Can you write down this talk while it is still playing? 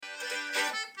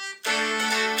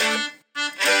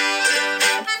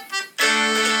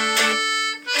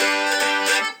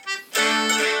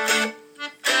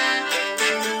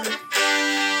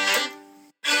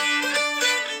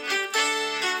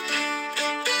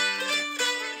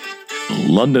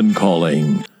London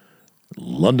Calling.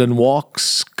 London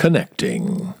Walks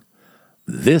Connecting.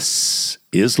 This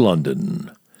is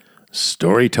London.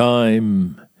 Story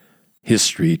time,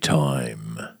 history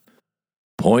time.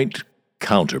 Point,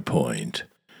 counterpoint.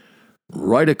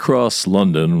 Right across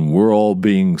London, we're all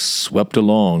being swept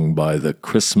along by the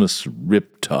Christmas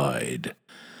riptide.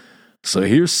 So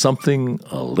here's something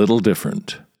a little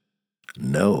different.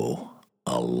 No,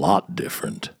 a lot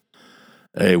different.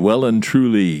 A well and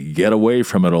truly get away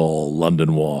from it all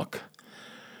London walk.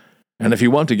 And if you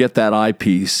want to get that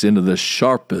eyepiece into the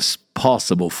sharpest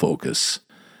possible focus,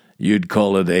 you'd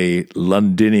call it a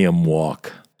Londinium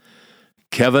walk.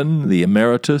 Kevin, the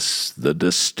emeritus, the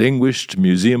distinguished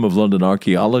Museum of London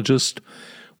archaeologist,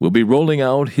 will be rolling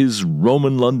out his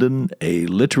Roman London, a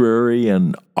literary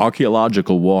and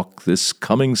archaeological walk this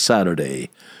coming Saturday,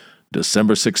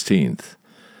 December 16th.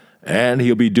 And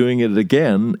he'll be doing it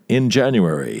again in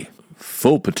January.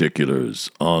 Full particulars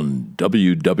on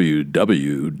www.walks.com.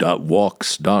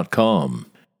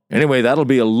 Anyway, that'll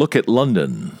be a look at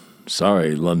London.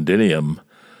 Sorry, Londinium.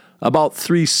 About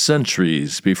 3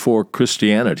 centuries before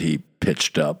Christianity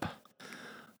pitched up.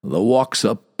 The walk's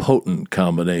a potent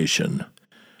combination.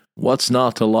 What's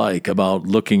not to like about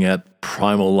looking at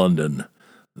primal London,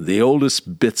 the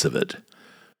oldest bits of it,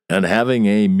 and having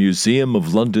a Museum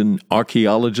of London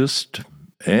archaeologist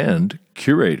and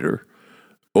curator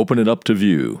open it up to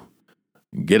view,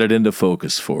 get it into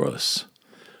focus for us,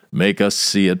 make us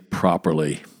see it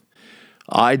properly.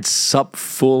 I'd sup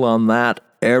full on that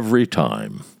every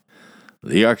time.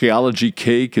 The archaeology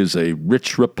cake is a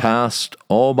rich repast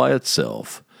all by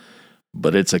itself,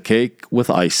 but it's a cake with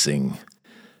icing,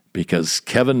 because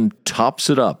Kevin tops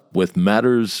it up with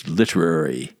matters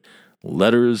literary,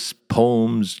 letters,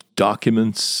 poems,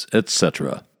 documents,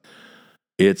 etc.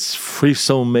 It's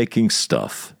frisson-making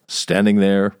stuff, standing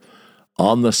there,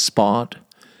 on the spot,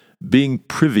 being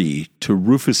privy to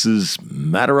Rufus's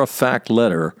matter-of-fact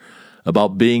letter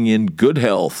about being in good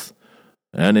health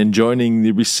and enjoining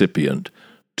the recipient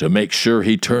to make sure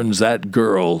he turns that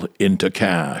girl into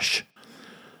cash.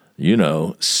 You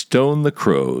know, stone the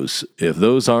crows if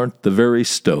those aren't the very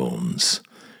stones.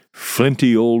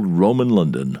 Flinty old Roman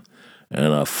London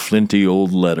and a flinty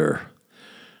old letter.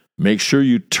 Make sure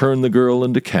you turn the girl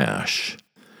into cash.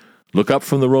 Look up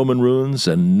from the Roman ruins,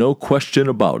 and no question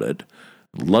about it,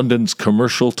 London's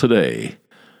commercial today.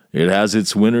 It has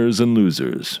its winners and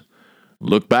losers.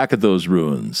 Look back at those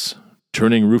ruins,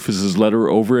 turning Rufus's letter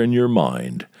over in your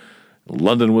mind.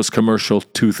 London was commercial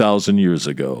 2,000 years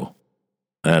ago,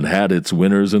 and had its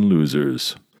winners and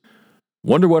losers.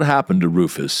 Wonder what happened to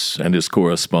Rufus and his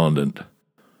correspondent.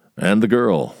 And the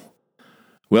girl.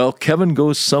 Well, Kevin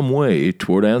goes some way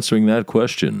toward answering that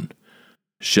question.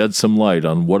 Shed some light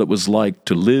on what it was like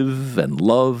to live and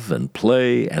love and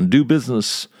play and do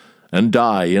business and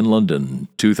die in London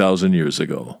 2,000 years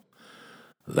ago.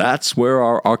 That's where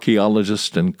our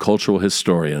archaeologist and cultural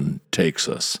historian takes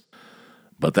us.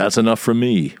 But that's enough from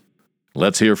me.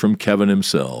 Let's hear from Kevin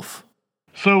himself.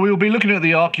 So we'll be looking at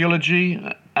the archaeology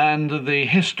and the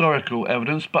historical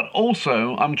evidence, but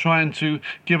also I'm trying to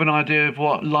give an idea of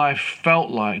what life felt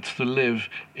like to live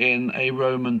in a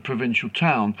Roman provincial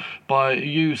town by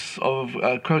use of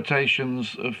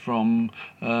quotations from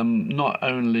not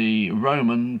only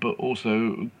Roman but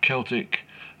also Celtic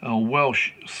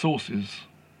Welsh sources.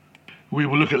 We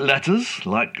will look at letters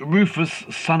like Rufus,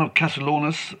 son of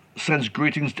Catullus, sends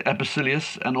greetings to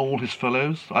Epicelius and all his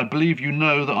fellows. I believe you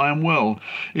know that I am well.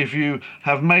 If you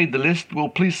have made the list, well,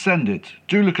 please send it.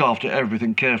 Do look after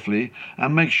everything carefully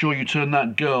and make sure you turn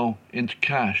that girl into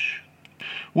cash.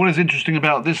 What is interesting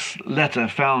about this letter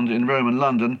found in Roman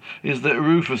London is that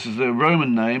Rufus is a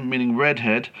Roman name, meaning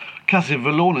redhead.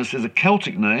 Cassivellaunus is a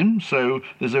Celtic name, so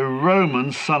there's a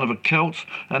Roman son of a Celt,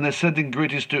 and they're sending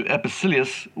greetings to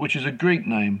Epicelius, which is a Greek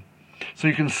name. So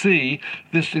you can see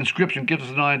this inscription gives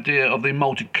us an idea of the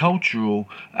multicultural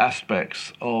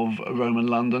aspects of Roman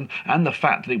London and the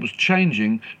fact that it was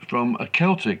changing from a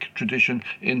Celtic tradition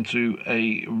into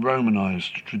a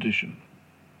Romanized tradition.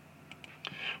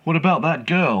 What about that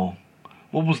girl?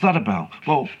 What was that about?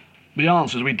 Well, the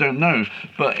answer is we don't know.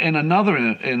 But in another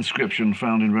inscription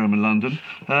found in Roman London,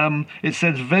 it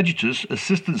says Vegetus,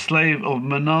 assistant slave of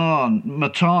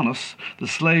Maternus, the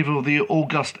slave of the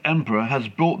august emperor, has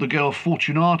brought the girl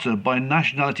Fortunata by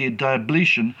nationality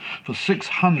Diocletian for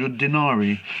 600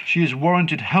 denarii. She is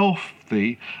warranted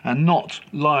healthy and not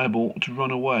liable to run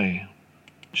away.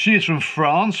 She is from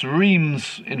France,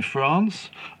 Reims in France.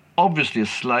 Obviously a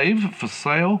slave for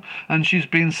sale, and she's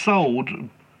been sold,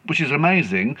 which is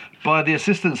amazing, by the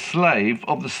assistant slave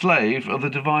of the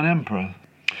divine emperor.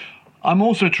 I'm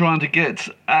also trying to get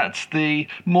at the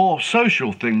more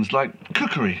social things like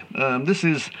cookery. This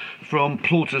is from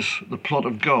Plautus, The Plot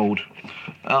of Gold.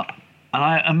 And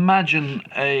I imagine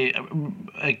a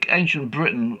ancient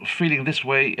Britain feeling this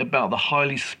way about the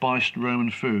highly spiced Roman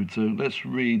food. So let's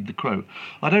read the quote.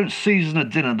 "I don't season a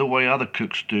dinner the way other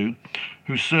cooks do,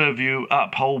 who serve you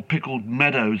up whole pickled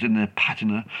meadows in their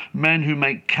patina, men who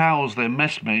make cows their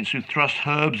messmates, who thrust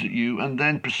herbs at you and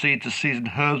then proceed to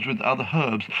season herbs with other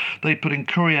herbs. They put in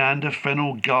coriander,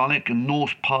 fennel, garlic, and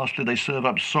Norse parsley. They serve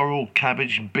up sorrel,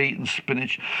 cabbage, beet, and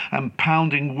spinach, and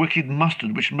pounding wicked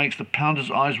mustard, which makes the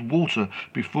pounder's eyes water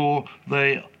before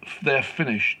they're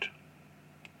finished."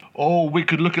 Or we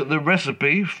could look at the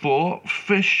recipe for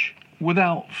fish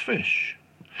without fish.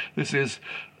 This is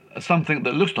something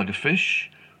that looks like a fish,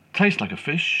 tastes like a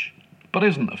fish, but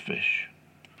isn't a fish.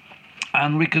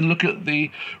 And we can look at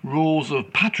the rules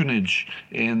of patronage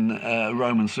in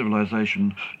Roman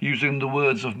civilization using the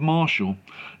words of Martial.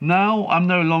 "Now I'm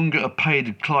no longer a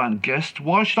paid client guest.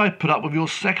 Why should I put up with your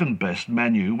second best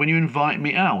menu when you invite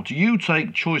me out? You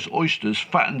take choice oysters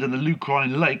fattened in the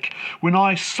Lucrine lake when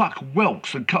I suck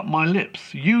whelks and cut my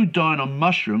lips. You dine on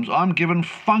mushrooms, I'm given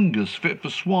fungus fit for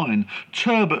swine.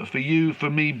 Turbot for you, for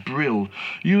me brill.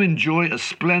 You enjoy a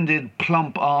splendid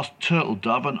plump-assed turtle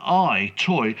dove, and I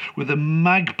toy with a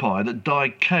magpie that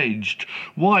died caged.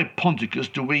 Why, Ponticus,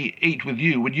 do we eat with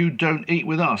you when you don't eat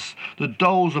with us? The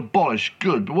dole's abolished,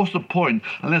 good, but what's the point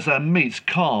unless our meat's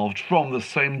carved from the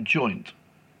same joint?"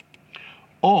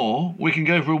 Or we can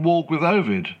go for a walk with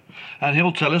Ovid, and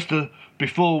he'll tell us to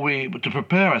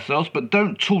prepare ourselves, but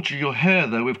don't torture your hair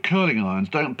though with curling irons,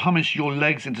 don't pumice your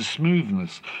legs into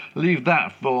smoothness. Leave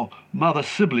that for Mother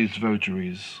Sibley's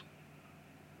votaries.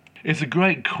 It's a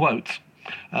great quote.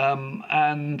 We're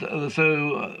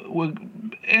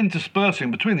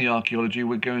interspersing between the archaeology,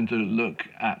 we're going to look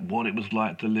at what it was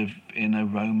like to live in a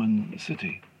Roman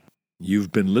city.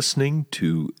 You've been listening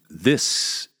to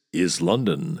This is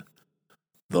London,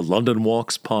 the London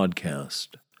Walks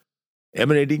podcast,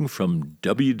 emanating from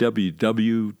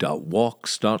www.walks.com,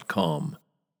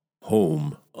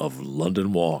 home of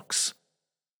London Walks,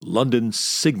 London's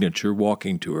signature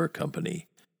walking tour company,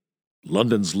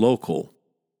 London's local,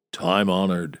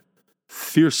 time-honored,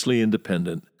 fiercely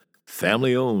independent,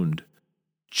 family-owned,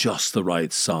 just the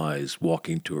right size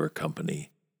walking tour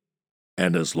company.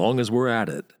 And as long as we're at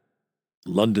it,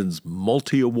 London's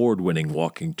multi-award-winning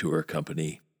walking tour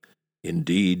company.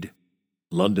 Indeed,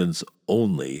 London's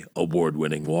only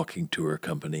award-winning walking tour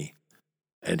company.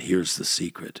 And here's the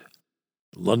secret.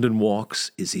 London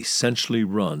Walks is essentially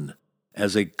run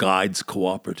as a guides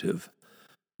cooperative.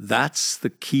 That's the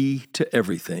key to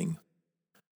everything.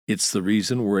 It's the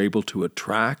reason we're able to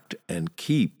attract and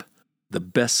keep the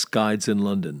best guides in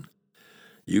London.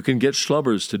 You can get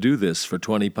schlubbers to do this for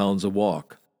 £20 a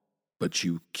walk, but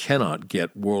you cannot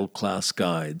get world-class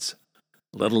guides,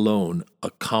 let alone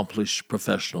accomplished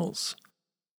professionals.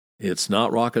 It's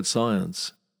not rocket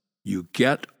science. You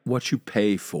get what you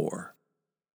pay for.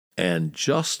 And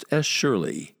just as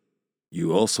surely,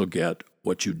 you also get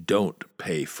what you don't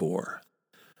pay for.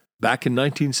 Back in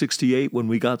 1968, when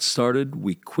we got started,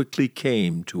 we quickly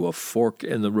came to a fork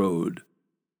in the road.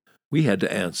 We had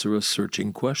to answer a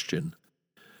searching question.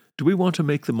 Do we want to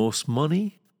make the most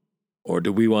money, or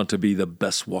do we want to be the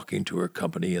best walking tour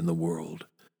company in the world?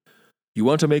 You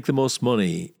want to make the most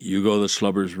money, you go the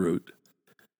schlubbers route.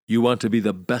 You want to be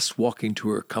the best walking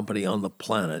tour company on the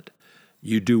planet,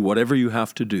 you do whatever you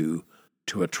have to do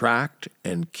to attract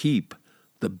and keep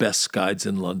the best guides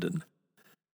in London.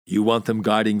 You want them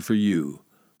guiding for you,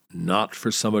 not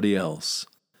for somebody else.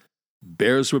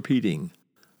 Bears repeating,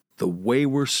 the way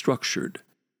we're structured,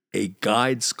 a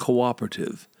guides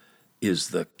cooperative, is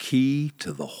the key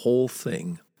to the whole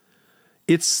thing.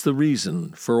 It's the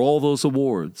reason for all those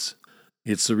awards.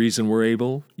 It's the reason we're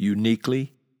able,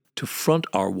 uniquely, to front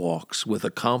our walks with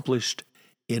accomplished,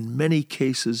 in many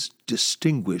cases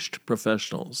distinguished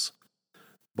professionals.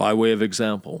 By way of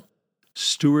example,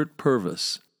 Stuart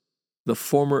Purvis, the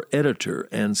former editor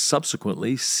and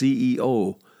subsequently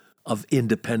CEO of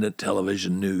Independent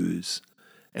Television News,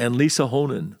 and Lisa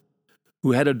Honan,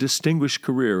 who had a distinguished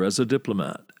career as a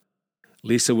diplomat.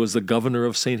 Lisa was the governor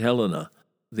of St. Helena,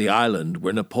 the island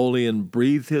where Napoleon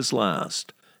breathed his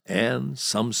last and,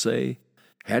 some say,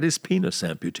 had his penis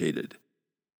amputated.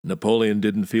 Napoleon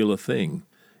didn't feel a thing,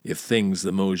 if things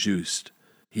the mot juste.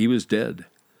 He was dead.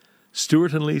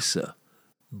 Stuart and Lisa,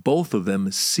 both of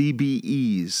them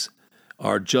CBEs,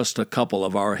 are just a couple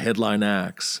of our headline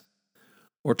acts.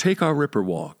 Or take our Ripper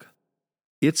Walk.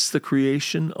 It's the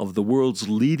creation of the world's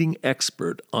leading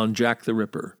expert on Jack the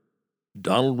Ripper,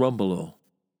 Donald Rumbelow.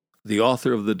 the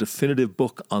author of the definitive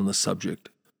book on the subject.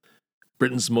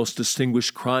 Britain's most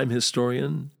distinguished crime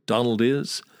historian, Donald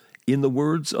is, in the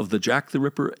words of the Jack the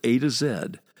Ripper A to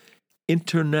Z,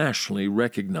 internationally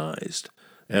recognized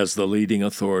as the leading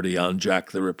authority on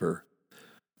Jack the Ripper.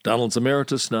 Donald's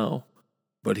emeritus now,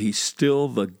 but he's still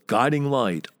the guiding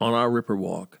light on our Ripper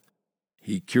Walk.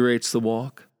 He curates the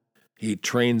walk, he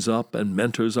trains up and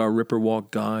mentors our Ripper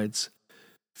Walk guides,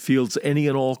 fields any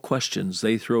and all questions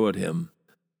they throw at him.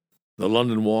 The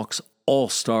London Walk's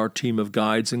all-star team of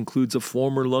guides includes a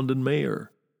former London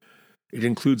mayor. It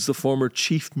includes the former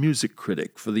chief music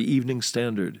critic for the Evening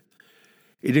Standard.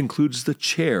 It includes the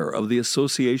chair of the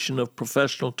Association of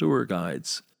Professional Tour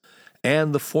Guides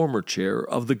and the former chair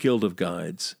of the Guild of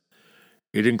Guides.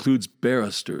 It includes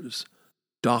barristers,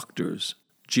 doctors,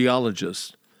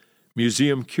 geologists,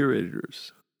 museum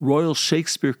curators, Royal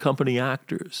Shakespeare Company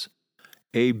actors,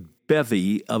 a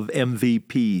bevy of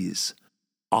MVPs,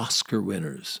 Oscar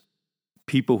winners,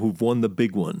 people who've won the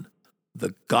big one,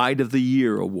 the Guide of the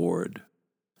Year award.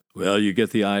 Well, you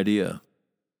get the idea.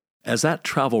 As that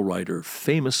travel writer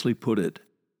famously put it,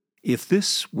 if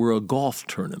this were a golf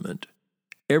tournament,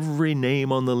 every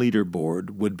name on the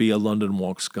leaderboard would be a London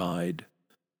Walks guide.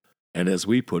 And as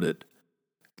we put it,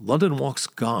 London Walks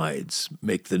guides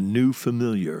make the new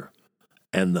familiar,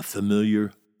 and the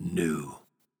familiar new.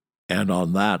 And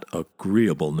on that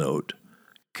agreeable note,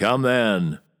 come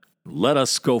then, let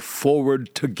us go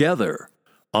forward together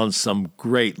on some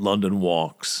great London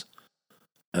walks.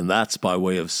 And that's by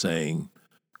way of saying,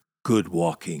 good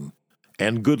walking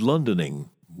and good Londoning,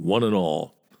 one and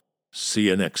all. See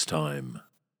you next time.